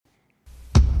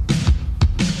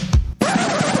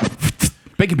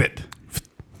BaconBit.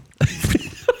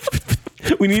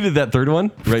 We needed that third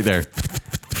one right there.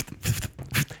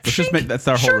 Let's just make that's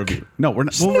our whole review. No, we're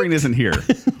not. Wolverine isn't here.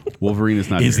 Wolverine is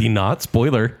not Is here. he not?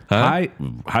 Spoiler. Huh?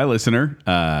 Hi, listener.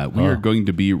 We are going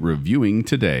to be reviewing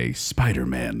today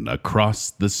Spider-Man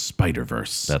Across the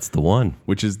Spider-Verse. That's the one.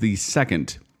 Which is the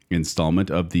second installment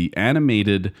of the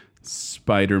animated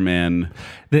Spider-Man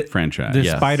franchise. The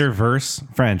Yes. Spider-Verse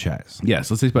franchise. Yes,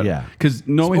 let's say Spider. Yeah. Because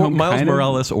No Way Home Miles kind of-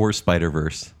 Morales or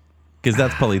Spider-Verse. Because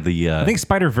that's probably the... I think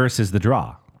Spider-Verse is the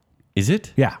draw. Is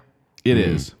it? Yeah. It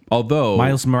is. Although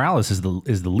Miles Morales is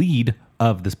the lead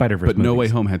of the Spider-Verse but No Way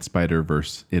movies. Home had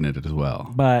Spider-Verse in it as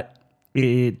well. But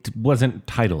it wasn't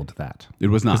titled that. It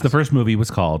was not. Because the first movie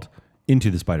was called Into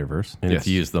the Spider-Verse. And Yes. if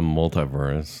you use the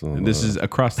multiverse... And this is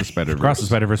Across the Spider-Verse. Across the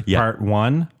Spider-Verse Part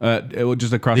 1. It will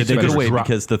just Across They the take it Spider-Verse. away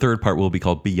because the third part will be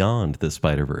called Beyond the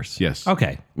Spider-Verse. Yes.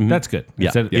 Okay. That's good. Yeah,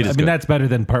 Instead- it is I mean, good. that's better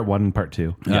than Part 1 and Part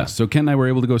 2. Yes. So Ken and I were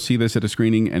able to go see this at a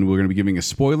screening, and we're going to be giving a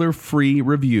spoiler-free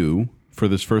review for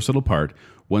this first little part.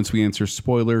 Once we enter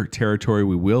spoiler territory,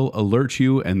 we will alert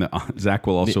you, and Zach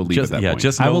will also leave Just, at that yeah, point.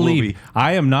 just I know will we'll leave. be-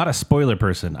 I am not a spoiler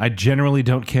person. I generally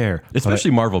don't care.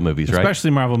 especially Marvel movies, right?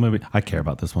 Especially Marvel movie. I care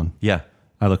about this one. Yeah.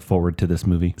 I look forward to this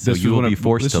movie. So This you is will one be of-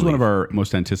 forced This to is one leave. of our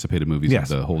most anticipated movies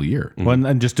Yes. of the whole year. Well,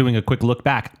 and just doing a quick look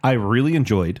back, I really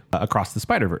enjoyed Across the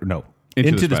Spider-Verse. No.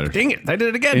 Into the Spider- Dang it. I did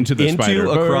it again. Into the Into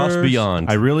Spider-Verse. Across Beyond.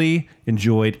 I really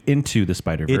enjoyed Into the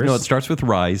Spider-Verse. No, it starts with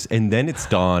Rise, and then it's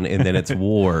Dawn, and then it's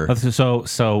War.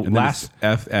 So And then last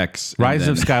it's FX. and Rise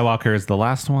of then- Skywalker is the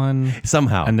last one.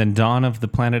 Somehow. And then Dawn of the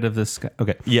Planet of the Sky.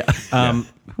 Okay. Yeah.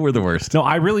 We're the worst. No,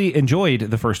 I really enjoyed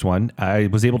the first one. I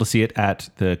was able to see it at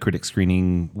the critic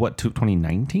screening,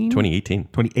 2019? 2018.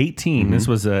 2018. This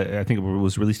was, I think it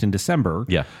was released in December.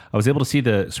 Yeah. I was able to see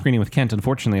the screening with Kent.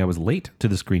 Unfortunately, I was late to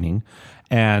the screening.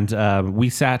 And we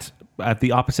sat at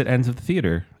the opposite ends of the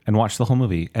theater and watched the whole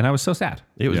movie. And I was so sad.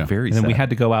 It was Yeah. very And then sad. we had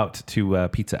to go out to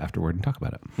pizza afterward and talk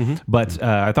about it. But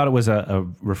I thought it was a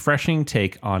refreshing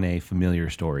take on a familiar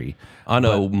story. on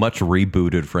a much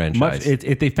rebooted franchise.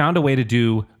 They found a way to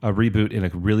do a reboot in a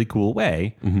really cool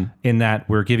way, in that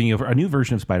we're giving you a new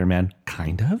version of Spider-Man,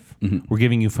 kind of. We're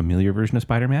giving you a familiar version of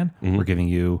Spider-Man. We're giving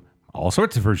you all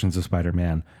sorts of versions of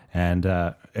Spider-Man. And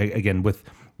again, with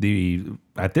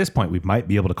at this point, we might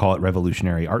be able to call it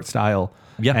revolutionary art style.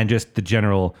 Yeah. And just the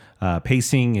general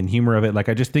pacing and humor of it. Like,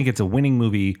 I just think it's a winning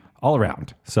movie all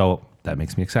around. So that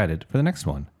makes me excited for the next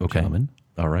one. Okay. Gentlemen.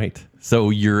 All right. So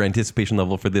your anticipation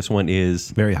level for this one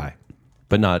is, Very high.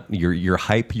 but not your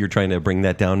hype. You're trying to bring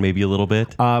that down maybe a little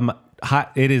bit.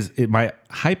 My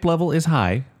hype level is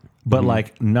high, but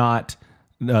like not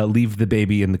leave the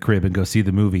baby in the crib and go see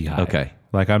the movie high. Okay.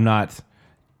 Like I'm not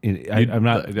I'm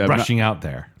rushing out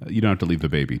there. You don't have to leave the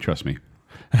baby. Trust me.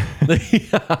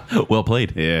 Well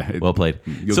played. Yeah, well played.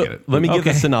 you'll So get it. let me give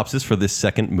the Okay. synopsis for this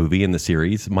second movie in the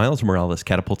series. Miles Morales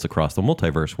catapults across the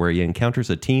multiverse where he encounters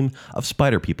a team of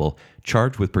spider people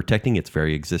charged with protecting its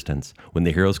very existence. When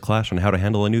the heroes clash on how to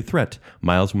handle a new threat,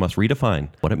 Miles must redefine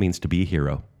what it means to be a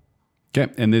hero.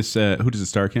 Okay. And this, who does it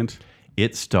star, Kent?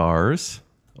 It stars,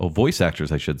 voice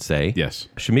actors, I should say. Yes.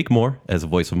 Shamik Moore as the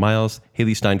voice of Miles,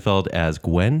 Haley Steinfeld as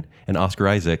Gwen, and Oscar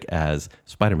Isaac as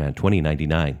Spider-Man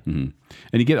 2099.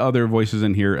 And you get other voices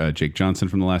in here, Jake Johnson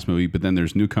from the last movie, but then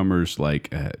there's newcomers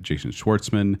like Jason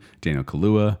Schwartzman, Daniel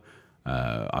Kaluuya,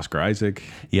 Oscar Isaac.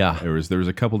 Yeah. There was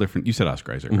a couple different. You said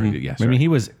Oscar Isaac, right? Yes. I mean, he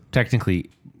was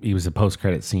a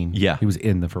post-credit scene. Yeah. He was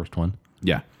in the first one.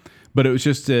 Yeah. But it was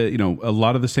just, a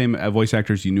lot of the same voice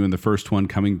actors you knew in the first one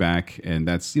coming back. And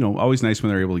that's, always nice when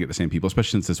they're able to get the same people,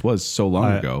 especially since this was so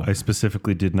long ago. I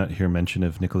specifically did not hear mention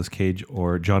of Nicolas Cage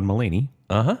or John Mulaney.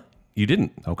 Uh-huh. You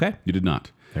didn't. Okay. You did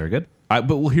not. Very good. But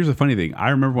here's the funny thing. I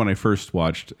remember when I first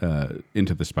watched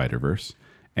Into the Spider-Verse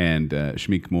and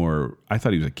Shamik Moore, I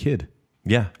thought he was a kid.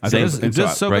 Yeah. I Same. thought it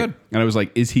was so right. good. And I was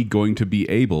like, is he going to be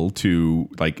able to,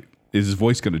 is his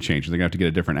voice going to change? Are they going to have to get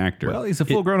a different actor? Well, he's a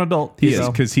full-grown adult. he is,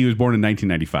 so- because he was born in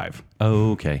 1995.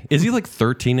 Okay. Is he like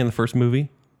 13 in the first movie?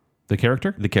 The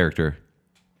character? The character.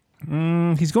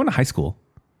 He's going to high school.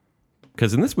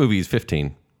 Because in this movie, he's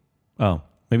 15. Oh,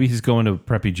 maybe he's going to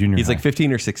preppy junior He's high. like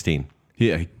 15 or 16.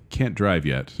 He can't drive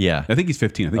yet. Yeah. I think he's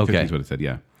 15. I think Okay. 15 is what it said,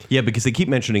 yeah. Yeah, because they keep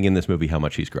mentioning in this movie how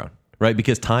much he's grown, right?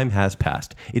 Because time has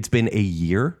passed. It's been a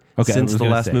year Okay, I since was the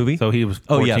gonna last say. movie. So he was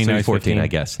Oh, 14, yeah, so now he's he's 14, 15. I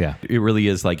guess. Yeah. It really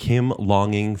is like him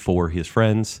longing for his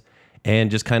friends and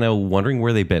just kind of wondering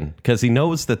where they've been. Because he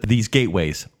knows that these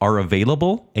gateways are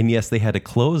available. And yes, they had to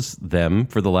close them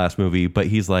for the last movie, but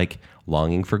he's like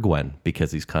longing for Gwen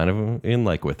because he's kind of in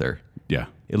like with her. Yeah.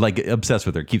 Like obsessed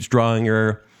with her, keeps drawing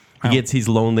her. He's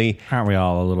lonely. Aren't we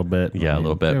all a little bit? Yeah, a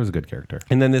little bit. It was a good character.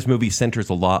 And then this movie centers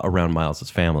a lot around Miles'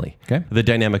 family. Okay. The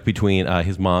dynamic between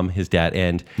his mom, his dad,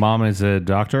 and Mom is a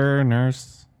doctor,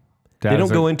 nurse. Dad they don't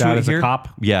go into dad it is here. a cop.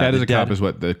 Yeah, That the is a dad- cop is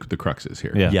what the crux is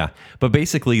here. Yeah. Yeah, but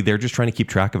basically they're just trying to keep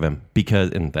track of him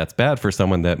and that's bad for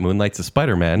someone that moonlights as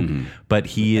Spider-Man, but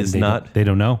he is not. They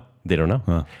don't know. They don't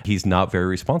know. He's not very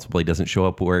responsible. He doesn't show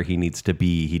up where he needs to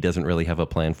be. He doesn't really have a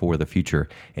plan for the future,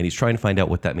 and he's trying to find out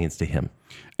what that means to him.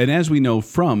 And as we know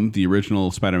from the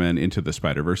original Spider-Man Into the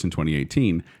Spider-Verse in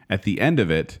 2018, at the end of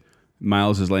it,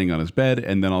 Miles is laying on his bed,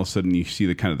 and then all of a sudden you see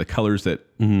the kind of the colors that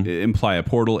imply a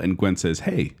portal, and Gwen says,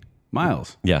 "Hey,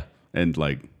 Miles." Yeah. And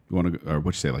like, want to, or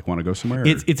what you say, like, want to go somewhere?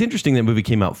 It's interesting that movie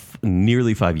came out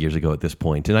nearly 5 years ago at this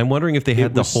point, and I'm wondering if they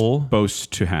had it the was whole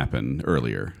supposed to happen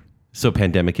earlier.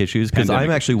 pandemic issues, because I'm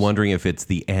Pandemic actually issues. wondering if it's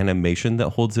the animation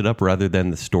that holds it up rather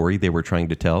than the story they were trying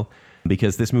to tell,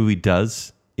 because this movie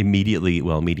does immediately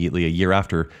a year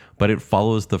after, but it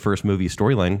follows the first movie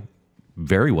storyline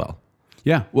very well.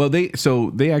 Yeah, well, they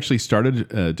actually started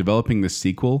developing the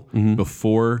sequel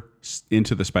before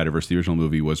Into the Spider-Verse, the original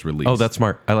movie, was released. Oh, that's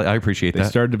smart. I appreciate They that.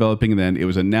 started developing, and then it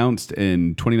was announced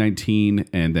in 2019,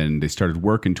 and then they started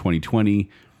work in 2020.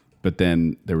 But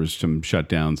then there was some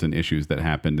shutdowns and issues that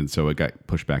happened, and so it got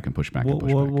pushed back and pushed back and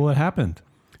pushed back. What happened?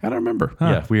 I don't remember.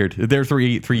 Yeah, weird. There's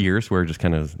three years where it just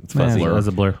kind of it's fuzzy. It was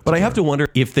a blur. But I have to wonder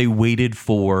if they waited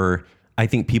for, I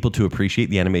think, people to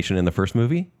appreciate the animation in the first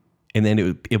movie, and then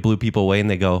it blew people away, and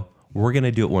they go, we're going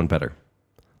to do it one better.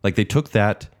 Like they took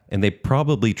that, and they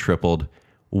probably tripled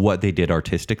what they did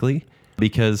artistically,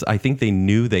 because I think they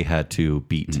knew they had to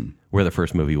beat where the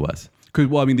first movie was.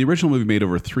 Well, I mean, the original movie made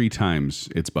over 3 times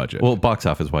its budget. Well, box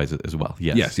office wise as well.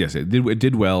 Yes. Yes, it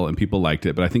did well, and people liked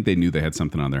it. But I think they knew they had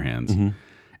something on their hands.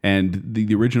 And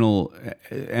the original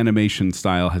animation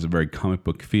style has a very comic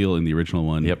book feel in the original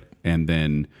one. Yep. And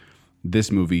then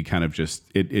this movie kind of just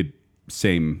it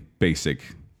same basic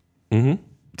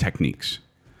techniques,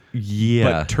 Yeah.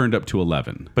 but turned up to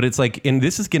 11. But it's like, and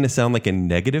this is going to sound like a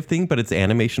negative thing, but it's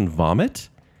animation vomit,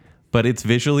 but it's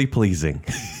visually pleasing.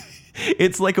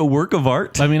 It's like a work of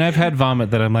art. I mean, I've had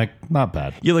vomit that I'm like, not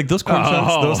bad. You're like, those corn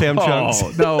chunks, those ham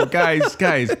chunks. No, guys,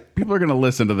 people are going to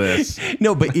listen to this.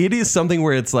 No, but it is something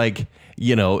where it's like,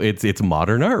 it's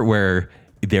modern art where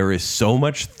there is so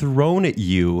much thrown at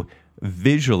you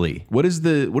visually. What is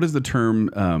the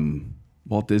term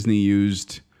Walt Disney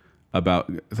used about,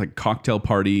 it's like cocktail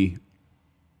party,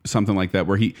 something like that,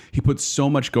 where he puts so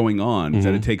much going on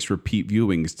that it takes repeat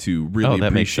viewings to really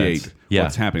that makes appreciate sense. Yeah.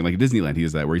 what's happening. Like at Disneyland, he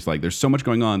does that, where he's like, there's so much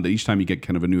going on that each time you get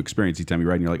kind of a new experience, each time you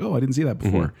ride, and you're like, oh, I didn't see that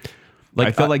before. Like,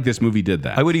 I felt like this movie did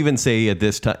that. I would even say at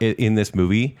this time in this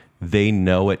movie, they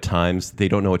know at times they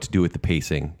don't know what to do with the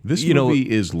pacing. This movie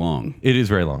is long. It is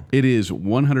very long. It is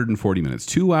 140 minutes,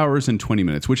 2 hours and 20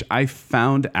 minutes, which I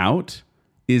found out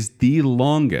is the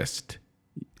longest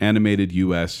animated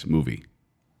U.S. movie.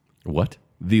 What?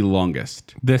 The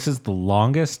longest. This is the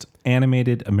longest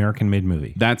animated American-made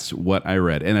movie. That's what I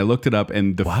read. And I looked it up,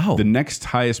 and the next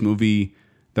highest movie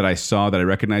that I saw that I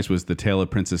recognized was The Tale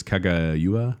of Princess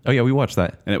Kaguya. Oh yeah, we watched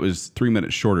that. And it was 3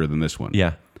 minutes shorter than this one.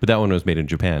 Yeah, but that one was made in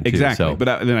Japan too. Exactly. So.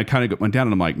 But then I kind of went down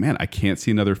and I'm like, man, I can't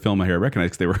see another film here I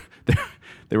recognize, because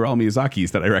they were all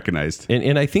Miyazaki's that I recognized.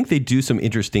 And I think they do some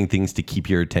interesting things to keep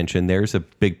your attention. There's a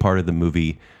big part of the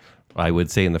movie, I would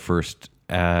say in the first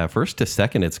to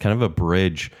second, it's kind of a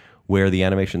bridge where the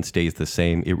animation stays the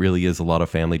same. It really is a lot of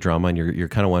family drama, and you're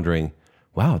kind of wondering,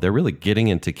 wow, they're really getting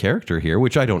into character here,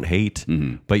 which I don't hate,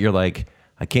 but you're like,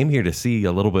 I came here to see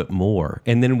a little bit more.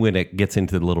 And then when it gets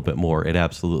into a little bit more, it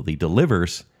absolutely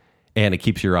delivers, and it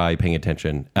keeps your eye paying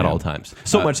attention at all times.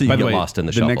 So much that you By get the way, lost in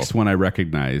the The shuffle. next one I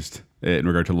recognized in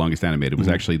regard to longest animated was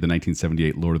actually the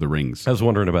 1978 Lord of the Rings, I was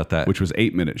wondering about that. which was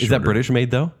 8 minutes Is shorter. that British made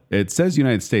though? It says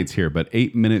United States here, but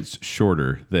 8 minutes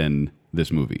shorter than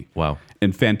this movie. Wow.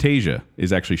 And Fantasia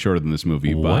is actually shorter than this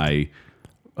movie by,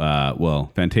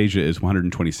 Fantasia is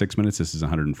 126 minutes. This is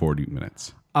 140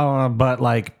 minutes. But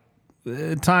like,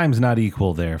 time's not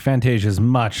equal there. Fantasia's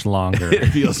much longer. It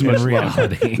feels much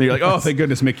reality. You're like, oh, thank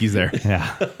goodness Mickey's there.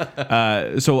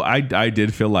 Yeah. So I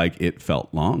did feel like it felt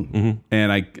long,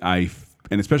 and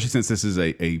and especially since this is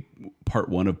a part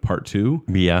one of part two.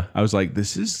 Yeah. I was like,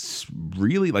 this is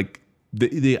really like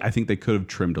I think they could have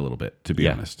trimmed a little bit, to be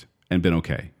honest, and been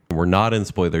okay. We're not in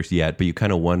spoilers yet, but you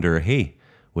kind of wonder, hey,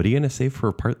 what are you going to save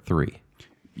for part 3?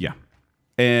 Yeah.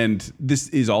 And this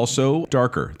is also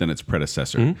darker than its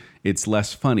predecessor. It's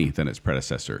less funny than its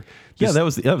predecessor. Yeah, that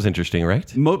was interesting,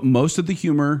 right? Most of the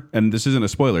humor, and this isn't a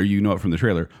spoiler, you know it from the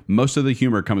trailer, most of the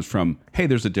humor comes from, hey,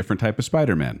 there's a different type of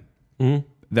Spider-Man.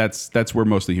 that's where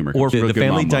most of the humor Or comes. Real the good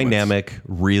family mom moments. dynamic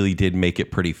really did make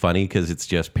it pretty funny because it's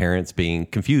just parents being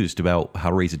confused about how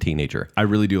to raise a teenager. I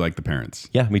really do like the parents.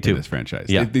 Yeah, me too. In this franchise.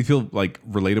 Yeah. They feel like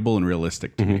relatable and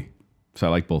realistic to me. So I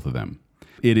like both of them.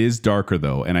 It is darker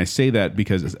though, and I say that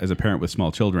because as a parent with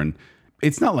small children,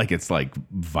 it's not like it's like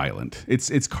violent.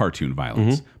 It's cartoon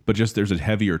violence, but just there's a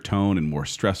heavier tone and more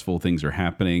stressful things are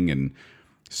happening, and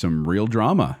some real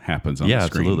drama happens on the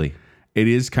screen. Absolutely. It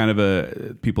is kind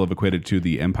of people have equated to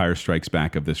the Empire Strikes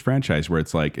Back of this franchise, where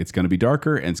it's like it's going to be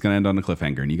darker and it's going to end on a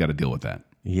cliffhanger, and you got to deal with that.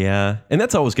 Yeah, and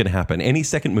that's always going to happen. Any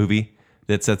second movie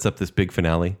that sets up this big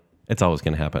finale, it's always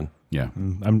going to happen. Yeah.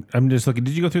 I'm just looking.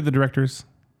 Did you go through the directors?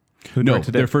 Who No,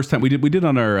 directed their it? first time we did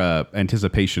on our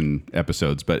anticipation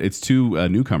episodes, but it's two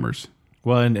newcomers.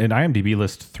 Well, in IMDb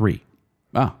list 3.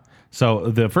 Ah, So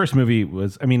the first movie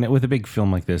was, I mean, with a big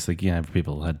film like this, like, yeah,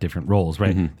 people had different roles,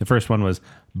 right? The first one was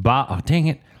Bob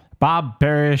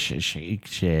Barish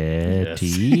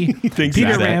Shetty, Thanks,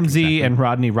 Peter Zack. Ramsey, and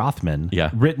Rodney Rothman. Yeah.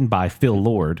 Written by Phil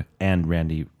Lord and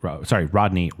Rodney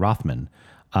Rothman.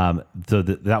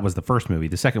 That was the first movie.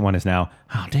 The second one is now,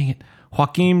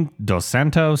 Joaquin Dos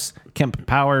Santos, Kemp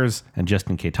Powers, and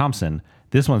Justin K. Thompson.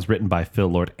 This one's written by Phil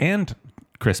Lord and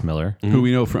Chris Miller. who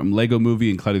we know from Lego Movie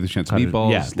and Cloudy with a Chance of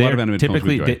Meatballs. Yeah, a lot of animated films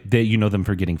we typically enjoy. you know them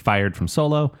for getting fired from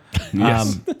Solo.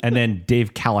 Yes. And then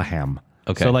Dave Callahan.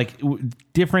 Okay. So like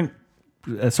different,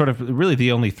 sort of really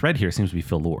the only thread here seems to be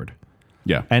Phil Lord.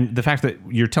 Yeah. And the fact that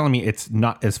you're telling me it's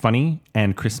not as funny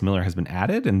and Chris Miller has been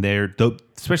added, and they're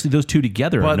especially those two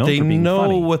together are But known they for being know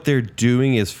funny. what they're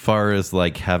doing as far as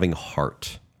like having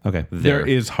heart. Okay. There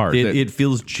is heart. It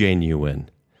feels genuine.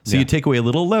 So you take away a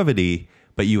little levity,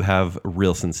 but you have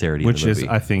real sincerity Which in the is, movie.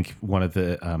 I think, one of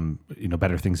the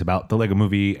better things about the Lego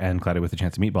Movie and Cloudy with a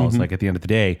Chance of Meatballs. Like at the end of the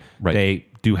day, Right. they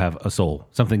do have a soul,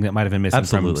 something that might have been missing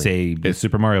from, Absolutely. say, the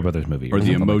Super Mario Brothers movie or the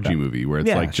something like Emoji that. Movie, where it's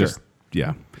Yeah, like sure. just,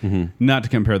 Not to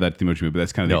compare that to the Emoji Movie, but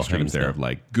that's kind of the No, extremes heavens there no. of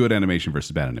like good animation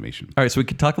versus bad animation. All right, so we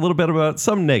could talk a little bit about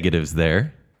some negatives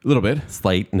there. A little bit.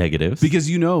 Slight negatives. Because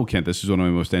Kent, this is one of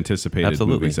my most anticipated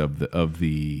Absolutely. movies of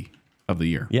the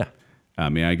year. Yeah.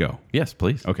 May I go? Yes,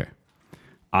 please. Okay.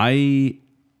 I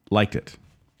liked it.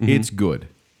 It's good.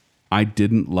 I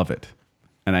didn't love it.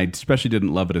 And I especially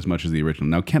didn't love it as much as the original.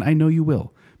 Now, Ken, I know you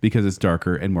will because it's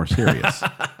darker and more serious.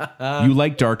 You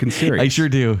like dark and serious. I sure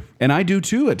do. And I do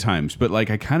too at times, but like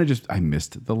I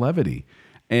missed the levity.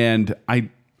 And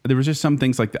there was just some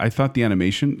things like I thought the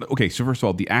animation. Okay, so first of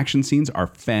all, the action scenes are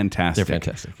fantastic. They're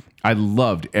fantastic. I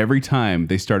loved every time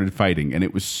they started fighting, and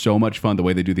it was so much fun the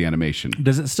way they do the animation.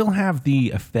 Does it still have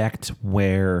the effect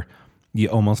where you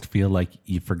almost feel like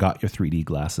you forgot your 3D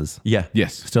glasses? Yeah.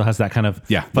 Yes. Still has that kind of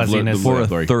Yeah, fuzziness. the For a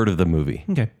blurry. third of the movie.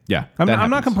 Okay. Yeah, I'm that not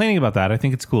happens. complaining about that. I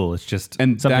think it's cool. It's just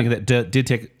And something that did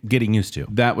take getting used to.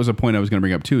 That was a point I was going to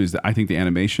bring up too. Is that I think the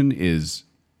animation is,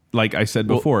 like I said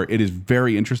before, it is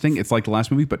very interesting. It's like the last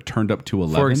movie, but turned up to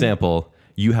 11. For example,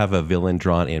 you have a villain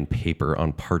drawn in paper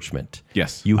on parchment.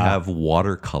 Yes. You have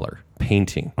watercolor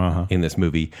painting in this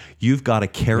movie. You've got a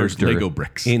character Lego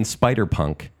bricks. in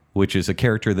Spider-Punk, which is a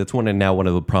character that's one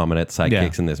of the prominent sidekicks Yeah.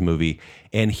 in this movie.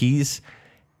 And he's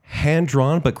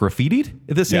hand-drawn but graffitied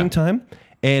at the same Yeah. time.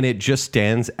 And it just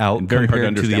stands out very hard to compared to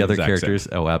understand the what other Zack characters.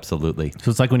 Oh, absolutely.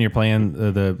 So it's like when you're playing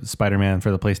the Spider-Man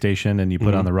for the PlayStation and you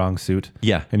put on the wrong suit.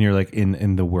 Yeah. And you're like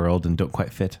in the world and don't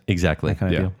quite fit. Exactly.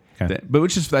 Kind of Yeah. deal. Okay. But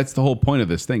that's the whole point of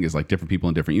this thing is like different people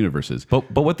in different universes.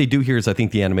 But what they do here is I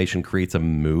think the animation creates a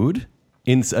mood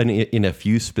in a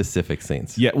few specific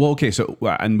scenes. Yeah. Well, okay. So,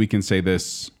 and we can say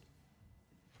this.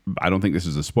 I don't think this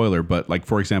is a spoiler, but like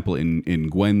for example, in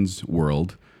Gwen's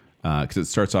world, because it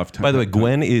starts off. By the way,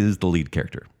 Gwen is the lead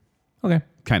character, Okay.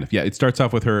 kind of. Yeah, it starts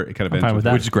off with her. It kind of ends fine with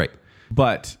that. which is great.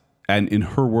 But and in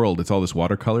her world, it's all this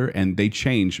watercolor, and they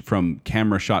change from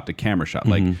camera shot to camera shot.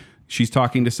 Like she's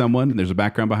talking to someone, and there's a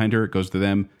background behind her. It goes to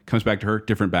them, comes back to her,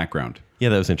 different background, Yeah,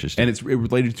 that was interesting. and it's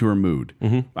related to her mood.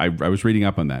 I was reading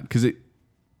up on that because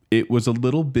it was a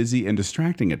little busy and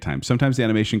distracting at times. Sometimes the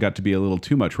animation got to be a little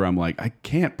too much, where I'm like, I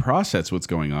can't process what's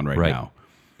going on right now,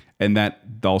 and that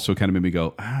also kind of made me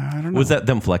go, I don't know. Was that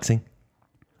them flexing?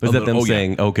 Was that them little- oh, yeah.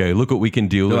 saying, okay, look what we can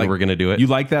do, and Like, we're going to do it? You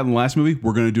like that in the last movie?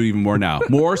 We're going to do even more now.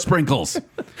 More sprinkles.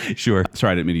 Sure.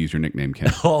 Sorry, I didn't mean to use your nickname,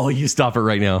 Ken. Oh, you stop it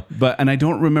right now. And I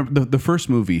don't remember the first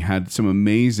movie had some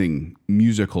amazing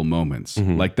musical moments,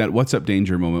 like that "What's Up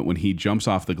Danger" moment when he jumps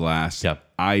off the glass. Yep.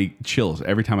 I chills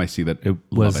every time I see that. It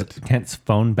Love was it. Kent's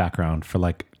phone background for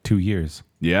like 2 years.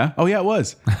 Yeah. Oh yeah, it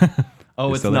was. Oh,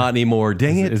 it's still not anymore.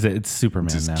 Dang it. It's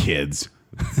Superman now. Kids.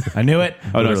 I knew it.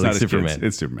 Oh no, it's Literally not Superman. Superman.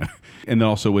 It's Superman. And then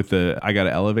also with the "I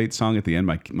Gotta Elevate" song at the end,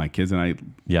 my kids and I,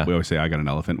 Yeah. we always say "I got an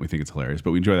elephant." We think it's hilarious,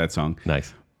 but we enjoy that song.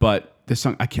 Nice. But This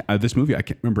song, this movie, I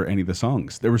can't remember any of the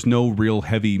songs. There was no real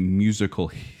heavy musical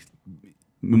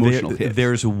emotional hits.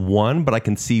 There's one, but I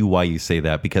can see why you say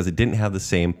that because it didn't have the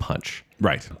same punch.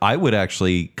 Right. I would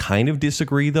actually kind of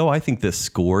disagree, though. I think the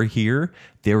score here,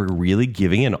 they were really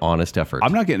giving an honest effort.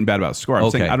 I'm not getting bad about score.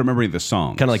 I'm saying I don't remember any of the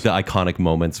songs. Kind of like the iconic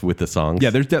moments with the songs. Yeah,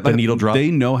 there's the needle drop.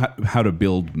 They know how to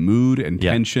build mood and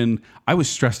tension. I was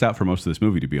stressed out for most of this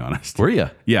movie, to be honest. Were you?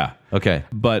 Yeah. Okay.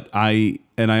 But I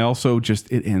also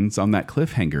just, it ends on that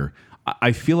cliffhanger.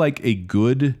 I feel like a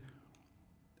good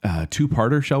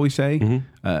two-parter, shall we say,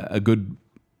 a good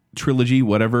trilogy,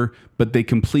 whatever, but they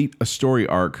complete a story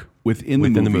arc within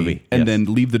the movie and then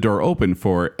leave the door open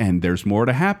for, and there's more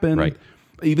to happen. Right.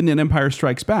 Even in Empire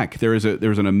Strikes Back, there's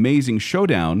an amazing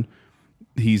showdown.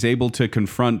 He's able to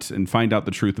confront and find out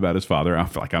the truth about his father. I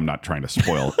feel like I'm not trying to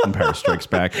spoil Empire Strikes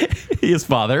Back. His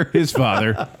father.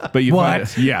 But you What?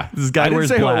 This guy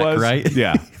wears black, right?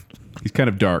 Yeah. He's kind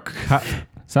of dark.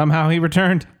 Somehow he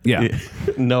returned. Yeah.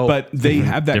 No. But they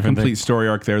have that different complete thing. story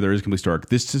arc there. There is a complete story arc.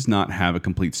 This does not have a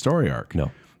complete story arc.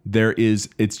 No.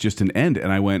 It's just an end.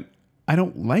 And I went, I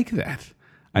don't like that.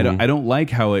 I don't like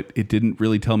how it didn't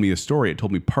really tell me a story. It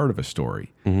told me part of a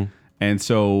story. And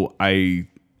so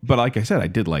but like I said, I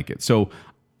did like it. So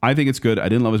I think it's good. I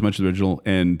didn't love as much as the original.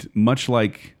 And much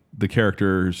like the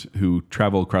characters who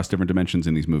travel across different dimensions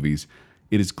in these movies,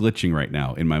 it is glitching right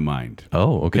now in my mind.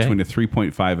 Oh, okay. Between a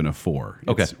 3.5 and a 4.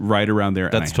 Okay. It's right around there.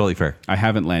 That's totally fair. I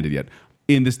haven't landed yet.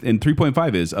 And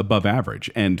 3.5 is above average,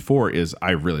 and 4 is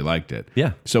I really liked it.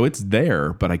 Yeah. So it's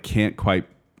there, but I can't quite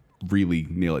really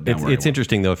nail it down. It's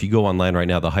interesting, though. If you go online right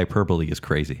now, the hyperbole is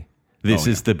crazy. This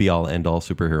is the be-all, end-all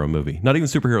superhero movie. Not even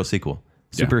superhero sequel.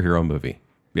 Superhero movie.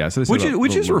 Yeah. So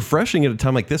Which is refreshing at a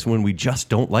time like this when we just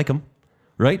don't like them,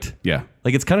 right? Yeah.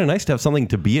 Like, it's kind of nice to have something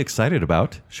to be excited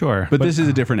about. Sure. But this is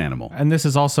a different animal. And this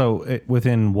is also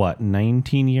within,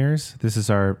 19 years? This is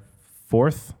our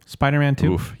 4th Spider-Man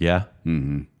 2? Oof, yeah.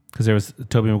 Because there was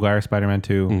Tobey Maguire Spider-Man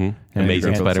 2. And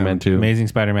Amazing Spider-Man 2. Amazing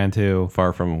Spider-Man 2.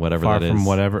 Far from whatever Far that is. from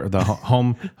whatever. Not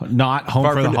home Far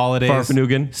for from- the holidays. Far from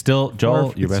Nugan. Still,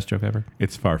 Joel, your best joke ever.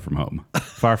 It's far from home.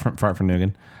 Far from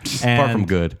Nugan. Far from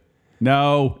good.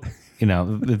 No.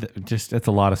 Just it's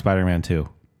a lot of Spider-Man 2.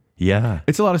 Yeah.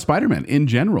 It's a lot of Spider-Man in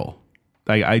general.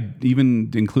 I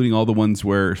even including all the ones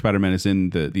where Spider-Man is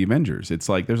in the Avengers. It's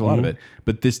like there's a lot of it,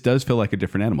 but this does feel like a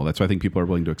different animal. That's why I think people are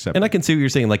willing to accept And it. I can see what you're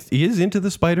saying. Like, is Into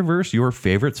the Spider-Verse your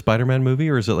favorite Spider-Man movie,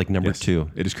 or is it like number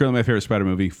 2? It is currently my favorite Spider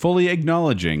movie, fully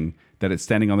acknowledging that it's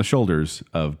standing on the shoulders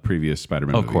of previous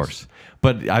Spider-Man movies. Of course.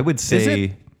 But I would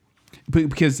say...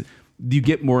 Because you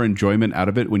get more enjoyment out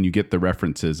of it when you get the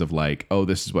references of like, oh,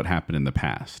 this is what happened in the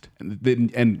past.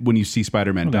 And when you see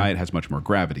Spider-Man die, it has much more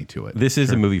gravity to it. This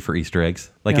is a movie for Easter eggs.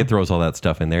 Like, it throws all that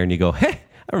stuff in there, and you go, hey,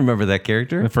 I remember that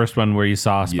character. The first one where you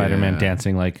saw Spider-Man Yeah.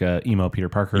 dancing like emo Peter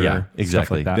Parker. Yeah, stuff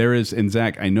exactly. like that. There is, and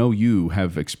Zach, I know you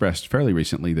have expressed fairly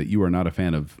recently that you are not a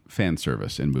fan of fan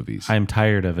service in movies. I'm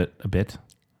tired of it a bit.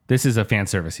 This is a fan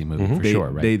servicey movie for sure,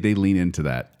 right? They lean into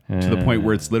that to the point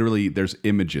where it's literally there's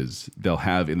images they'll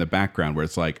have in the background where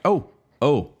it's like, oh.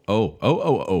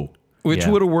 Which Yeah.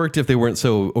 would have worked if they weren't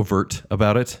so overt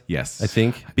about it. Yes. I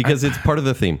think. Because it's part of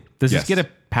the theme. Does Yes. this get a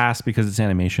pass because it's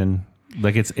animation?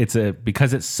 Like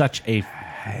because it's such a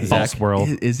false world.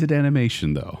 Is it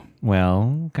animation though? Oh.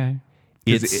 Well, okay.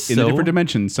 It's In a different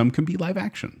dimension, some can be live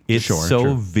action. It's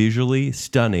visually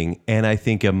stunning, and I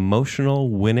think emotional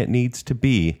when it needs to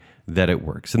be, that it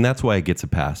works. And that's why it gets a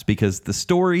pass, because the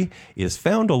story is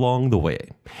found along the way.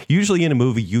 Usually in a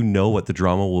movie, you know what the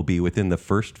drama will be within the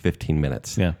first 15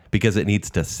 minutes. Yeah. Because it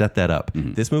needs to set that up.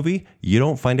 This movie, you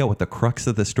don't find out what the crux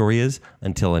of the story is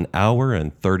until an hour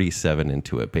and 37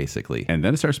 into it, basically. And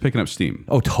then it starts picking up steam.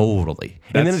 Oh, totally.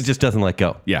 And then it just doesn't let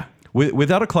go. Yeah.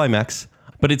 Without a climax.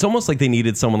 But it's almost like they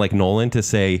needed someone like Nolan to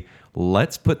say,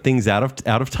 let's put things out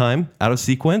of time, out of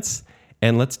sequence,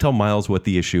 and let's tell Miles what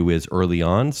the issue is early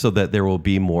on so that there will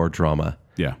be more drama.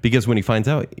 Yeah. Because when he finds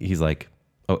out, he's like,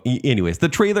 oh, anyways, the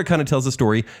trailer kind of tells the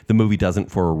story. The movie doesn't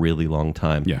for a really long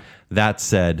time. Yeah. That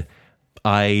said,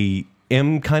 I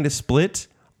am kind of split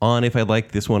on if I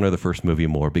like this one or the first movie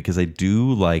more, because I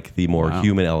do like the more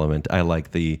human element. I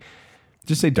like the...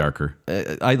 Just say darker.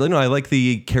 I like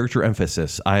the character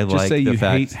emphasis. I Just like say the you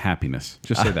fact hate happiness.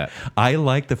 Just say that. I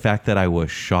like the fact that I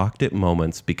was shocked at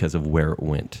moments because of where it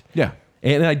went. Yeah.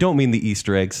 And I don't mean the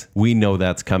Easter eggs. We know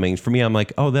that's coming. For me, I'm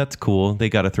like, oh, that's cool. They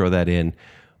got to throw that in.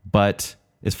 But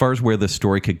as far as where the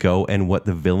story could go and what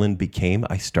the villain became,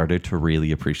 I started to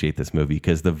really appreciate this movie,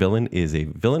 because the villain is a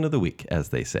villain of the week, as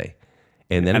they say.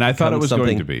 And then I thought it was going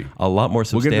something to be. a lot more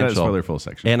We'll get substantial. to that spoiler full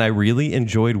section. And I really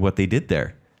enjoyed what they did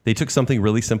there. They took something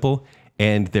really simple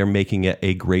and they're making it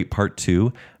a great part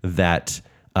 2 that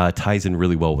ties in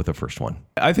really well with the first one.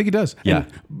 I think it does. Yeah.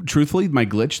 And truthfully, my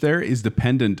glitch there is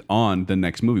dependent on the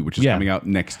next movie, which is coming out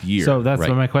next year. So that's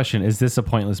my question. Is this a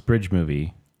pointless bridge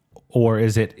movie? Or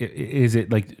is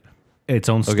it like its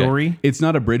own story? It's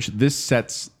not a bridge. This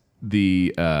sets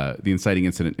the inciting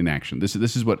incident in action. This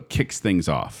is what kicks things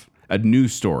off. A new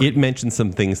story. It mentions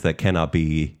some things that cannot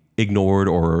be ignored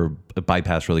or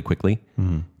bypassed really quickly.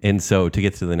 And so to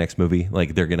get to the next movie,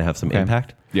 like they're going to have some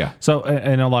impact. Yeah. So,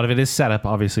 and a lot of it is set up,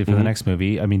 obviously, for the next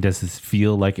movie. I mean, does this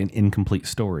feel like an incomplete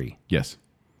story? Yes.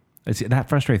 That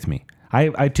frustrates me.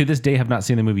 I to this day have not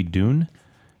seen the movie Dune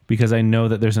because I know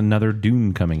that there's another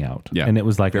Dune coming out. Yeah. And it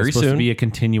was like, Very it's supposed soon. to be a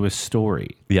continuous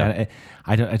story. Yeah. And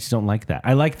I just don't like that.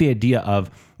 I like the idea of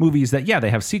movies that, they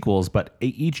have sequels, but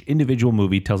each individual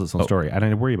movie tells its own story. I don't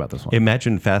need to worry about this one.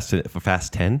 Imagine Fast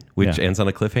 10, which Yeah. ends on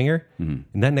a cliffhanger. And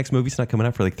that next movie's not coming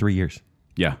out for like 3 years.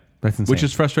 Yeah. That's insane. Which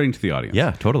is frustrating to the audience.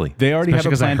 Yeah, totally. They already Especially have a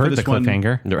because I plan for heard this the one.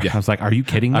 cliffhanger. I was like, are you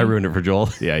kidding me? I ruined it for Joel.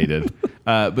 Yeah, he did.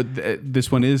 But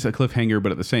this one is a cliffhanger,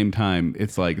 but at the same time,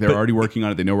 it's like they're already working on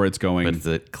it. They know where it's going. But it's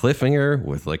a cliffhanger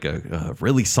with like a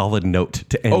really solid note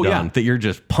to end yeah. on that you're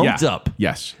just pumped Yeah. up.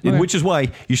 Yes. Which is why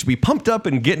you should be pumped up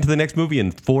and get into the next movie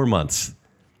in 4 months.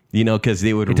 Because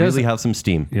they would does- really have some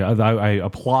steam. Yeah, I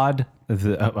applaud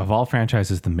of all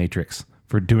franchises, The Matrix,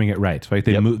 for doing it right. Right?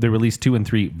 They they released 2 and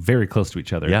 3 very close to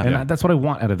each other. Yeah. And Yeah. that's what I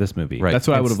want out of this movie. Right. That's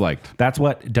what I It's- would have liked. That's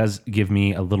what does give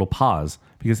me a little pause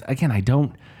because again, I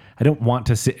don't want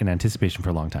to sit in anticipation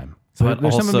for a long time. So But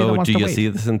there's some of me that also, wants do to you wait. see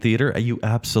this in theater? You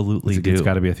absolutely do. It's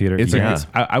got to be a theater. It's experience.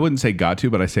 I wouldn't say got to,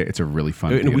 but I say it's a really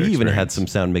fun. And we theater even had experience. some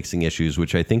sound mixing issues,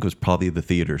 which I think was probably the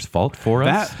theater's fault for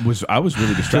us. I was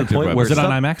really distracted point by where Was it on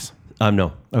some- IMAX?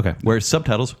 No. Okay. Where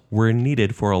subtitles were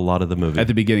needed for a lot of the movie. at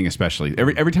the beginning, especially.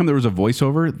 Every time there was a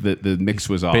voiceover, the mix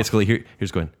was off. Basically,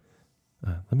 here's going.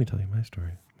 Let me tell you my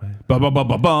story. I'm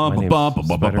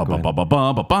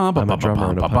a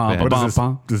drummer in a punk band. What is this?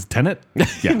 This is Tenet?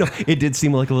 Yeah. No, it did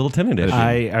seem like a little Tenet-ish.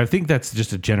 I think that's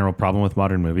just a general problem with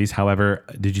modern movies. However,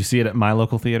 did you see it at my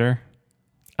local theater?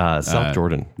 South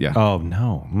Jordan. Yeah. Oh,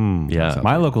 no. Yeah.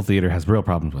 My local theater has real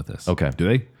problems with this. Okay. Do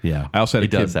they? Yeah. I also had a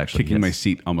It kid does, actually, kicking my yes.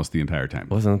 seat almost the entire time.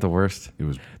 Wasn't it the worst? It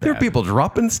was There were bad. people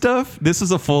dropping stuff. This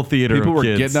is a full theater. People of were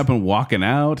kids. getting up and walking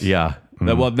out. Yeah.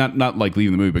 Well, not like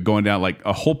leaving the movie, but going down. Like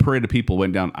a whole parade of people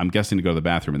went down. I'm guessing to go to the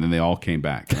bathroom, and then they all came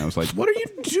back. And I was like, "What are you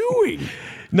doing?"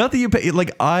 Not that you pay, like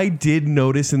I did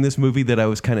notice in this movie that I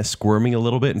was kind of squirming a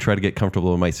little bit and try to get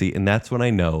comfortable in my seat, and that's when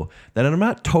I know that I'm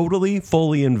not totally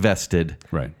fully invested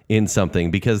Right. in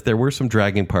something because there were some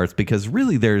dragging parts. Because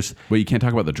really, there's Well, you can't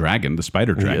talk about the dragon, the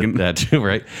spider dragon. that too,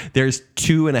 right? There's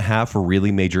 2.5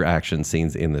 really major action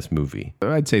scenes in this movie.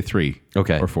 I'd say 3,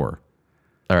 Okay. or 4.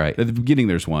 All right, At the beginning,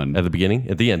 there's one, at the beginning,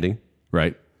 at the ending.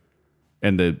 right?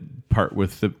 And the part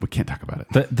with we can't talk about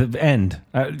it. The end.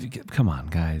 Come on,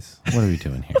 guys. What are we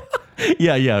doing here?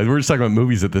 Yeah, we're just talking about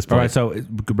movies at this point. All right, so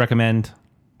recommend.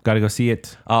 Got to go see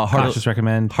it. Cautious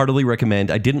recommend. Heartily recommend.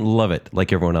 I didn't love it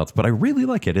like everyone else, but I really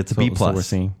like it. It's a B+. So we're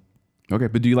seeing. Okay,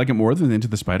 but do you like it more than Into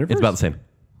the Spider-Verse? It's about the same.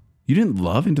 You didn't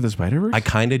love Into the Spider-Verse? I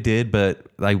kind of did, but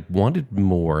I wanted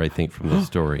more, I think, from the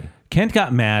story. Kent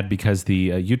got mad because the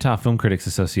Utah Film Critics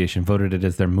Association voted it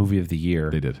as their movie of the year.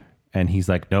 They did. And he's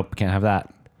like, nope, can't have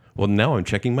that. Well, now I'm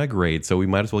checking my grade, so we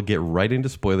might as well get right into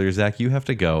spoilers. Zach, you have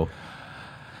to go.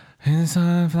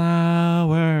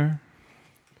 Sunflower.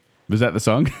 Was that the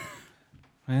song?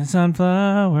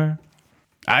 Sunflower.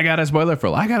 I got a spoiler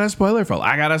full. I got a spoiler full.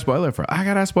 I got a spoiler full. I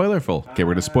got a spoiler full. Okay, we're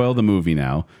going to spoil the movie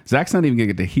now. Zach's not even going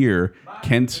to get to hear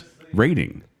Kent's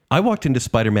rating. I walked into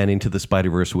Spider-Man Into the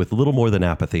Spider-Verse with little more than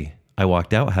apathy. I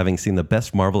walked out having seen the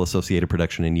best Marvel-associated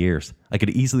production in years. I could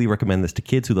easily recommend this to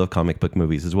kids who love comic book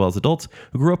movies, as well as adults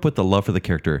who grew up with the love for the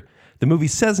character. The movie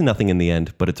says nothing in the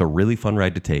end, but it's a really fun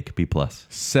ride to take. B+.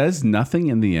 Says nothing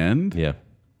in the end? Yeah.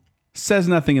 Says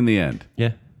nothing in the end.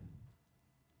 Yeah.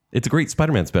 It's a great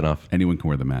Spider-Man spinoff. Anyone can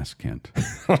wear the mask, Kent.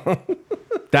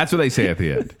 That's what they say at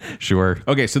the end. Sure.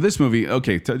 Okay, so this movie,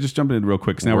 just jumping in real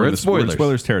quick, 'cause now We're we're in at the spoilers.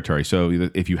 spoilers Territory. So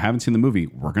if you haven't seen the movie,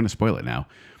 we're going to spoil it now.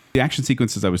 The action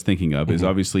sequences I was thinking of is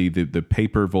obviously the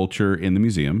paper vulture in the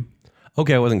museum.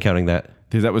 Okay, I wasn't counting that.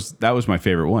 'Cause that was my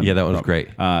favorite one. Yeah, that one was great.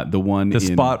 The one The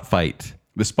spot fight.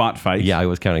 The spot fight. Yeah, I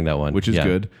was counting that one. which is Yeah.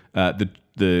 good.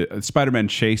 The Spider-Man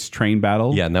chase train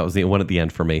battle. Yeah, and that was the one at the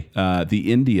end for me.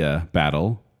 The India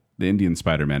battle. The Indian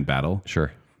Spider-Man battle.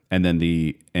 Sure. And then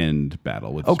the end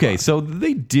battle with Okay, Spot. so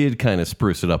they did kind of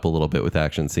spruce it up a little bit with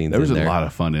action scenes. There was in a there. lot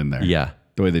of fun in there. Yeah.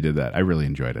 The way they did that. I really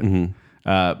enjoyed it.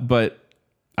 But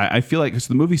I feel like, so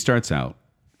the movie starts out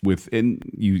with, and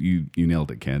you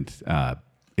nailed it, Kent.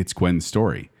 It's Gwen's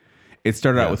story. it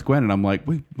started out with Gwen, and I'm like,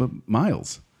 wait, but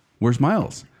Miles, where's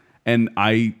Miles? And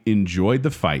I enjoyed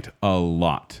the fight a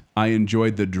lot. I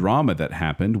enjoyed the drama that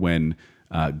happened when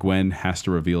Gwen has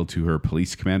to reveal to her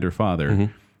police commander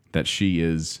father that she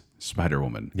is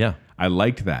Spider-Woman. Yeah. I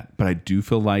liked that, but I do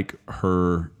feel like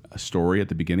her story at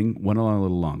the beginning went on a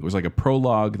little long. It was like a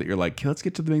prologue that you're like, okay, let's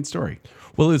get to the main story.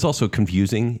 Well, it was also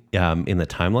confusing in the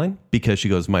timeline because she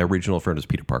goes, my original friend was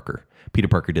Peter Parker. Peter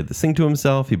Parker did this thing to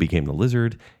himself. He became the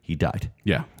Lizard. He died.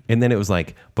 Yeah. And then it was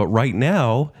like, but right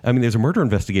now, I mean, there's a murder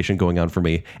investigation going on for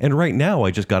me. And right now,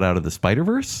 I just got out of the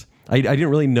Spider-Verse. I didn't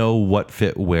really know what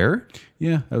fit where.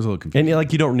 Yeah, that was a little confusing. And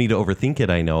like, you don't need to overthink it,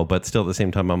 I know. But still, at the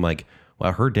same time, I'm like,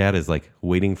 wow, her dad is like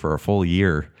waiting for a full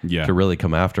year to really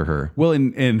come after her. Well,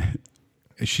 and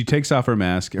she takes off her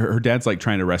mask. Her dad's like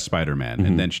trying to arrest Spider-Man.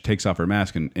 And then she takes off her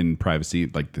mask in privacy,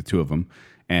 like the two of them.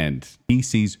 And he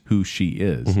sees who she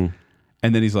is.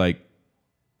 And then he's like,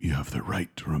 you have the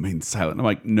right to remain silent. I'm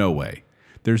like, no way.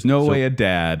 There's no way a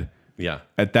dad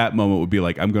at that moment would be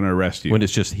like, I'm going to arrest you. When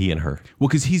it's just he and her. Well,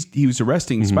 because he was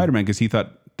arresting Spider-Man because he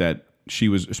thought that she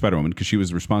was Spider-Woman because she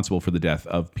was responsible for the death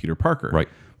of Peter Parker. Right.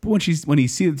 But when he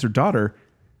sees it's her daughter,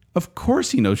 of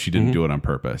course he knows she didn't do it on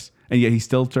purpose. And yet he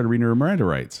still started reading her Miranda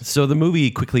rights. So the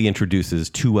movie quickly introduces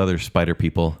two other Spider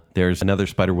people. There's another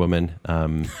Spider-Woman,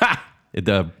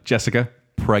 the Jessica.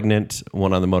 pregnant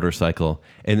one on the motorcycle,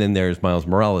 and then there's Miles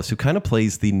Morales, who kind of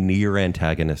plays the near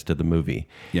antagonist of the movie.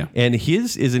 Yeah. And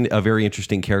his is a very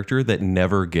interesting character that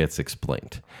never gets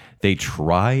explained. They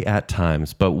try at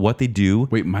times, but what they do...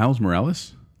 Wait, Miles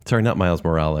Morales? Sorry, not Miles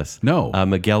Morales. No.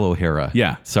 Miguel O'Hara.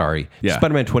 Yeah. Sorry. Yeah.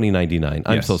 Spider-Man 2099.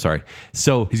 I'm so sorry.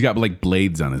 So... He's got like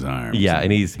blades on his arms. Yeah,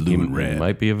 and he's blue and red. He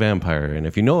might be a vampire. And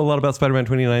if you know a lot about Spider-Man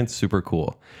 29, super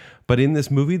cool. But in this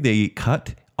movie, they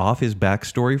cut off his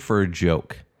backstory for a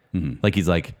joke. Like he's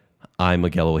like, I'm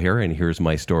Miguel O'Hara and here's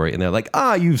my story. And they're like,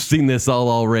 you've seen this all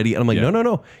already. And I'm like,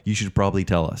 no. You should probably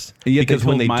tell us. And yet because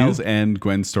they told Miles and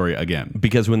Gwen's story again.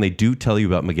 Because when they do tell you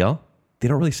about Miguel, they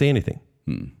don't really say anything.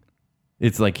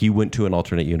 It's like he went to an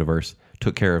alternate universe,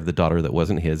 took care of the daughter that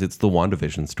wasn't his. It's the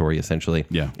WandaVision story, essentially.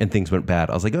 Yeah. And things went bad.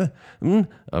 I was like,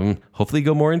 hopefully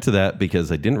go more into that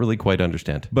because I didn't really quite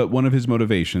understand. But one of his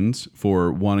motivations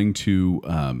for wanting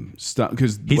to stop...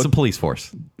 because he's a police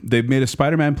force. They've made a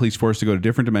Spider-Man police force to go to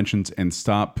different dimensions and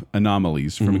stop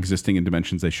anomalies from existing in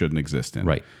dimensions they shouldn't exist in.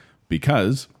 Right.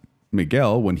 Because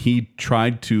Miguel, when he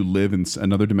tried to live in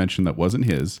another dimension that wasn't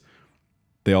his,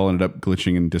 they all ended up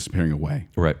glitching and disappearing away.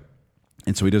 Right.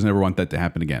 And so he doesn't ever want that to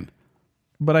happen again.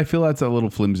 But I feel that's a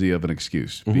little flimsy of an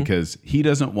excuse because he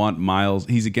doesn't want Miles.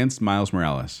 He's against Miles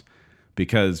Morales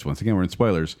because, once again, we're in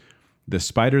spoilers. The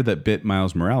spider that bit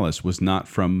Miles Morales was not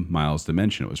from Miles'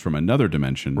 dimension. It was from another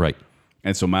dimension. Right.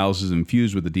 And so Miles is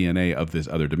infused with the DNA of this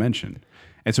other dimension.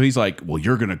 And so he's like, well,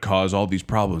 you're going to cause all these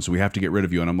problems, so we have to get rid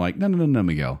of you. And I'm like, no,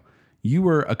 Miguel. You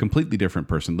were a completely different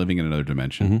person living in another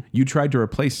dimension. You tried to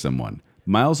replace someone.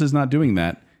 Miles is not doing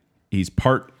that. He's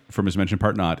part from his dimension,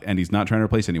 part not, and he's not trying to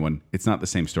replace anyone. It's not the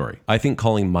same story. I think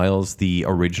calling Miles the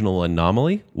original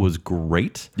anomaly was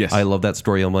great. Yes. I love that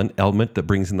story element that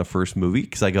brings in the first movie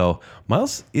because I go,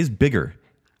 Miles is bigger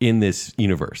in this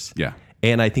universe. Yeah.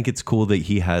 And I think it's cool that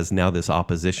he has now this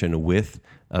opposition with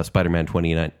Spider-Man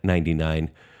 2099.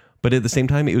 But at the same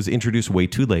time, it was introduced way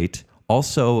too late.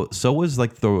 Also, so was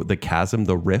like the chasm,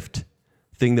 the rift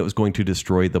thing that was going to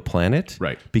destroy the planet.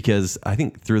 Right. Because I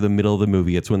think through the middle of the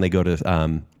movie, it's when they go to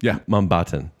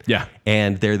Mumbattan. Yeah.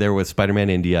 And they're there with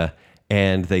Spider-Man India,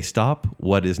 and they stop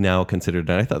what is now considered,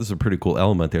 and I thought this was a pretty cool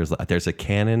element. There's a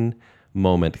canon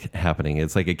moment happening.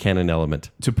 It's like a canon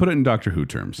element. To put it in Doctor Who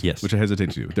terms, yes, which I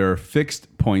hesitate to do, there are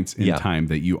fixed points in time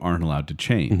that you aren't allowed to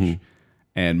change.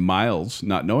 And Miles,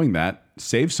 not knowing that,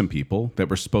 saves some people that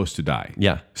were supposed to die.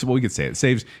 Yeah. So we could say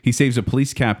it. He saves a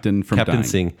police captain from Captain dying.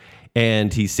 Singh.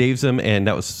 And he saves him, and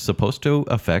that was supposed to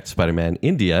affect Spider-Man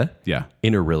India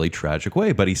in a really tragic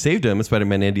way. But he saved him, and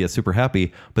Spider-Man India is super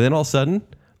happy. But then all of a sudden,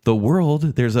 the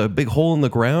world, there's a big hole in the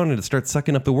ground, and it starts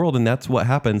sucking up the world, and that's what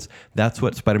happens. That's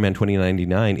what Spider-Man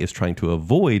 2099 is trying to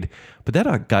avoid. But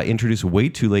that got introduced way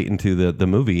too late into the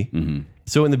movie.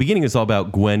 So in the beginning, it's all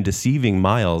about Gwen deceiving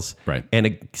Miles. Right. And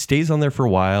it stays on there for a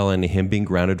while, and him being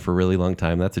grounded for a really long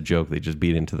time. That's a joke. They just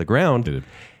beat into the ground.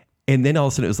 And then all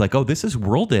of a sudden it was like, oh, this is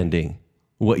world ending,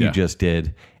 what you just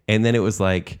did. And then it was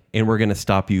like, and we're going to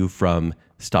stop you from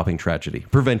stopping tragedy,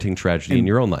 preventing tragedy in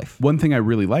your own life. One thing I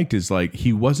really liked is like,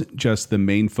 he wasn't just the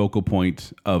main focal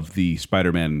point of the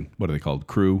Spider-Man, what are they called?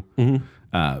 Crew.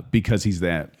 Because he's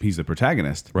the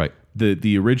protagonist. Right.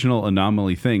 The original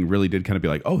anomaly thing really did kind of be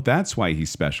like, oh, that's why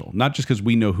he's special. Not just because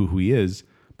we know who he is,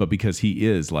 but because he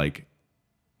is like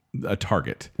a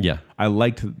target. Yeah. I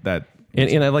liked that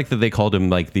And I like that they called him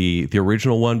like the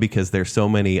original one because there's so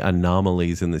many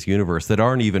anomalies in this universe that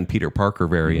aren't even Peter Parker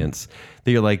variants.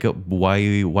 That you're like,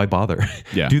 why bother?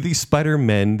 Yeah. Do these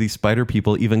Spider-Men, these spider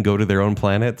people even go to their own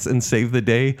planets and save the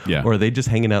day? Yeah. Or are they just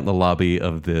hanging out in the lobby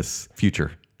of this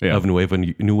future Yeah. of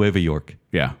Nueva York?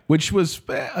 Yeah, which was,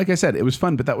 like I said, it was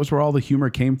fun, but that was where all the humor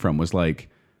came from, was like,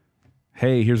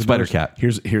 hey, here's Spider another- Cat.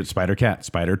 Here's Spider Cat,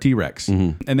 Spider T-Rex.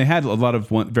 And they had a lot of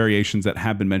variations that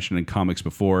have been mentioned in comics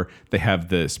before. They have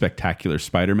the spectacular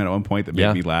Spider-Man at one point that made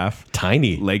Yeah. me laugh.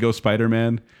 Tiny. Lego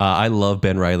Spider-Man. I love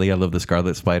Ben Reilly. I love the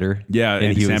Scarlet Spider. Yeah, and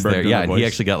Andy he was Samberg there. did Yeah, the and he voice.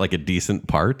 actually got like a decent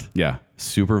part. Yeah,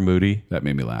 Super moody. that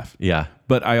made me laugh. Yeah.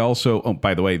 But I also,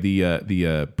 by the way,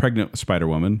 the pregnant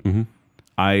Spider-Woman,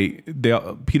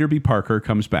 Peter B. Parker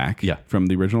comes back Yeah. from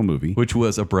the original movie. Which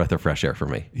was a breath of fresh air for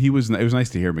me. It was nice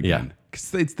to hear him Yeah. again.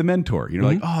 Because it's the mentor. You're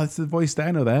like, oh, it's the voice.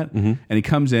 I know that. And he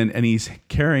comes in and he's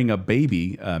carrying a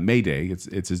baby, Mayday.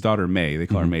 It's his daughter May. They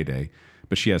call her Mayday,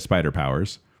 but she has spider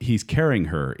powers. He's carrying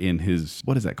her in his,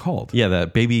 what is that called? Yeah,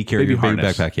 that baby carrier, baby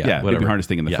backpack. Yeah, baby harness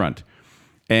thing in the front.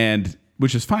 And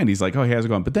which is fine. He's like, oh, how's it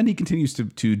going? But then he continues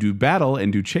to do battle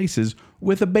and do chases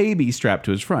with a baby strapped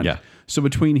to his front. Yeah. So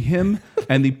between him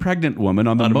and the pregnant woman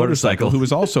on the On a motorcycle, motorcycle. who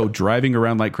was also driving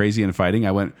around like crazy and fighting,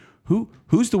 I went,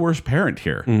 who's the worst parent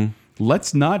here?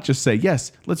 Let's not just say,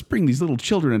 yes, let's bring these little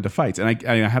children into fights. And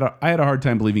I had a hard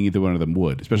time believing either one of them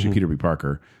would, especially Peter B.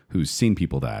 Parker, who's seen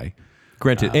people die.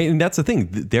 Granted, and that's the thing.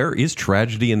 There is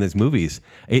tragedy in these movies.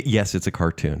 Yes, it's a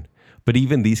cartoon, but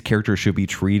even these characters should be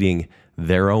treating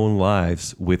their own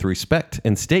lives with respect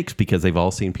and stakes because they've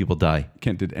all seen people die.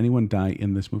 Kent, did anyone die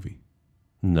in this movie?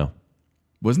 No,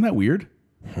 Wasn't that weird?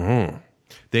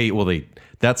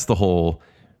 That's the whole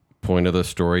point of the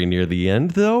story near the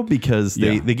end, though, because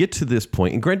they get to this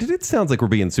point. And granted, it sounds like we're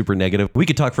being super negative. We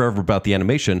could talk forever about the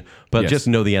animation, but Yes. just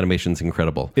know the animation's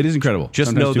incredible. It is incredible. Just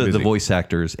Sometimes know too that the busy. voice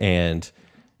actors and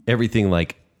everything,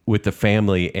 like with the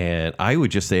family, and I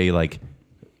would just say like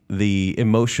the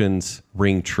emotions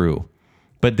ring true.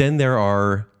 But then there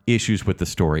are issues with the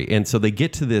story. And so they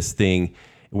get to this thing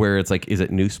where it's like, is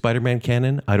it new Spider-Man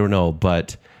canon? I don't know,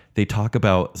 but they talk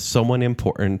about someone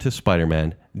important to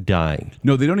Spider-Man dying.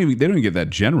 No, they don't even get that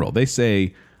general. They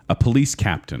say a police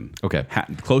captain, Okay.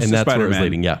 Close And to that's where it was Spider-Man,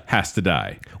 leading, yeah. has to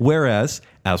die. Whereas,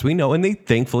 as we know, and they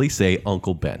thankfully say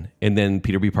Uncle Ben. And then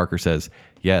Peter B. Parker says,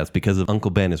 yeah, it's because of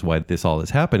Uncle Ben is why this all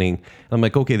is happening. And I'm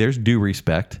like, okay, there's due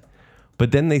respect.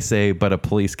 But then they say, but a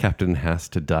police captain has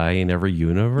to die in every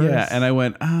universe? Yeah, and I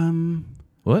went,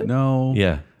 What? no.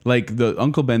 Yeah. Like the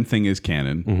Uncle Ben thing is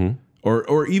canon.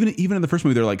 Or even in the first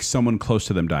movie, they're like someone close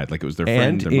to them died. Like it was their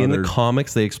friend, And their in mother. the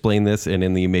comics, they explain this, and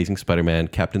in the Amazing Spider-Man,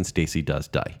 Captain Stacy does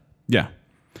die. Yeah.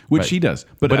 Which Right. she does.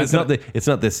 But it's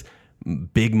not this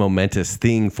big momentous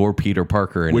thing for Peter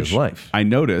Parker in his life. I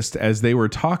noticed as they were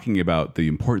talking about the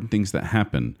important things that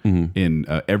happen in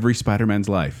every Spider-Man's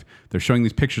life, they're showing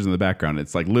these pictures in the background.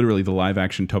 It's like literally the live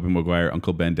action Tobey Maguire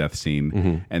Uncle Ben death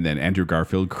scene, and then Andrew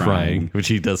Garfield crying. Which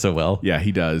he does so well. Yeah,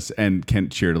 he does. And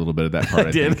Kent cheered a little bit of that part,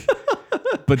 I did. think.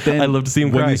 But then I love to see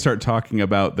him when cry. they start talking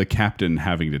about the captain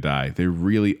having to die, they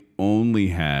really only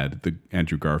had the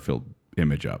Andrew Garfield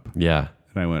image up. Yeah.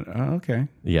 And I went, oh, okay.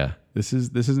 Yeah. This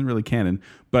isn't really canon,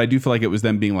 but I do feel like it was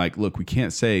them being like, look, we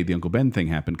can't say the Uncle Ben thing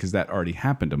happened because that already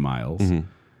happened to Miles,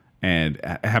 and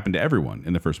it happened to everyone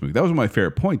in the first movie. That was one of my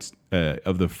favorite points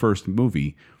of the first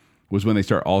movie, was when they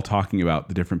start all talking about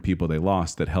the different people they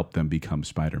lost that helped them become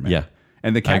Spider-Man. Yeah.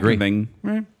 And the agree. captain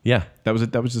thing, Yeah. that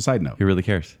was a side note. He really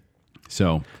cares.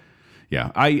 So,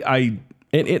 yeah, I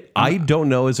I don't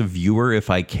know as a viewer if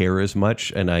I care as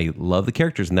much, and I love the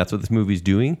characters, and that's what this movie's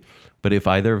doing. But if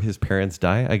either of his parents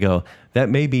die, I go, that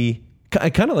may be, I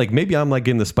kind of like, maybe I'm like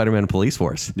in the Spider-Man police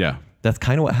force. yeah. That's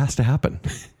kind of what has to happen.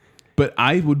 But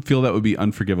I would feel that would be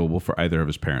unforgivable for either of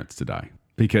his parents to die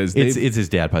because It's his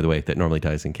dad, by the way, that normally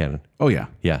dies in canon. oh yeah.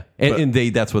 Yeah. And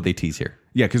that's what they tease here.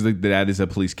 Yeah, because the dad is a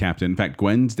police captain. In fact,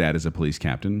 Gwen's dad is a police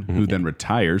captain who then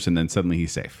retires, and then suddenly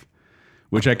he's safe.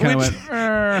 Which I kind of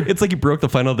went, It's like he broke the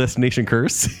Final Destination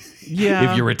curse.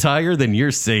 Yeah. If you retire, then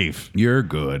you're safe. you're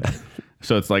good.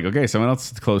 So it's like, okay, someone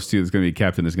else close to you that's going to be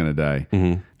captain is going to die.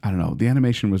 I don't know. The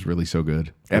animation was really so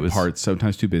good. At parts,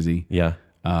 sometimes too busy. Yeah.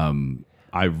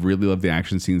 I really love the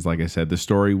action scenes. Like I said, the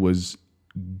story was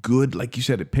good. Like you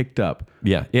said, it picked up.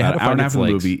 Yeah. It had An to hour find and a half its of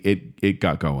the legs. movie, it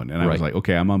got going. And I was Right. like,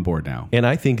 okay, I'm on board now. And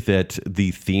I think that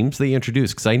the themes they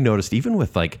introduced, because I noticed even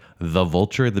with like the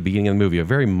Vulture at the beginning of the movie, a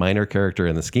very minor character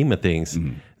in the scheme of things,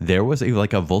 there was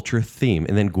like a Vulture theme.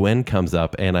 And then Gwen comes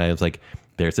up, and I was like,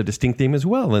 there's a distinct theme as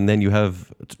well. And then you have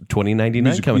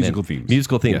 2099 coming musical in. themes.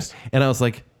 Musical themes. Yes. And I was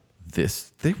like,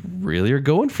 they really are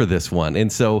going for this one.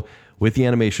 And so with the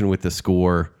animation, with the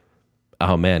score,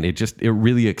 oh man, it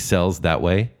really excels that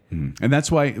way. And that's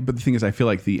why, but the thing is, I feel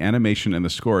like the animation and the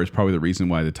score is probably the reason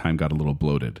why the time got a little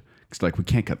bloated. It's like, we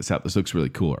can't cut this out. This looks really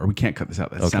cool. Or we can't cut this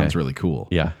out. That sounds really cool.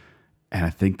 Yeah. And I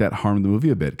think that harmed the movie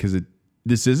a bit because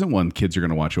this isn't one kids are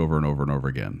going to watch over and over and over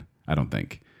again. I don't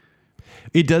think.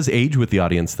 It does age with the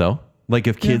audience, though. Like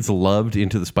if kids loved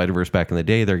Into the Spider-Verse back in the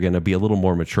day, they're going to be a little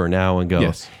more mature now and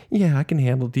go, yeah, I can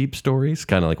handle deep stories.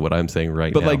 Kind of like what I'm saying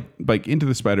right now. But like Into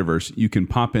the Spider-Verse, you can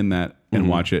pop in that and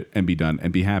watch it and be done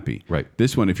and be happy. Right.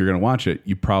 This one, if you're going to watch it,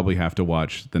 you probably have to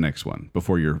watch the next one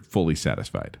before you're fully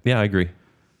satisfied. Yeah, I agree.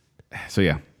 So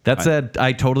yeah. That said,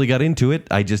 I totally got into it.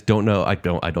 I just don't know. I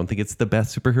don't think it's the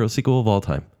best superhero sequel of all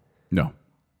time. No.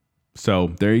 So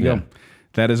there you go.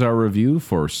 That is our review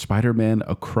for Spider-Man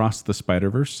Across the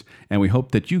Spider-Verse, and we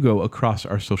hope that you go across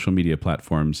our social media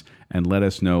platforms and let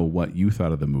us know what you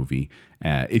thought of the movie.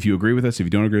 If you agree with us, if you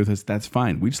don't agree with us, that's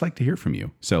fine. We just like to hear from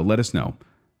you. So let us know.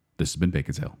 This has been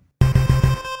Baconcave.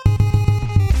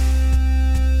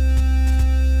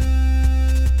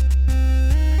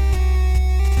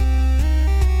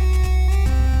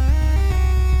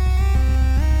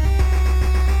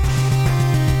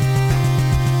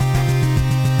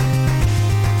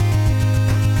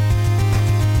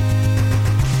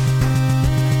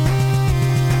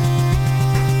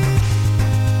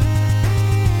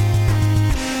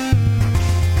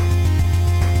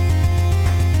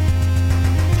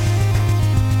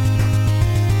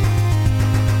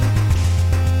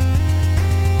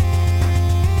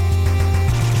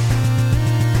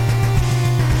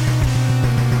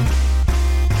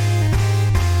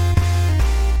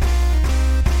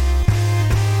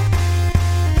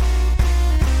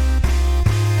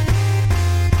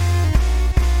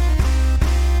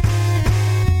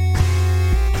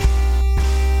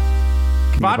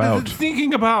 What is it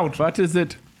thinking about? What is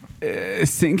it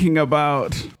thinking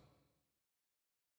about?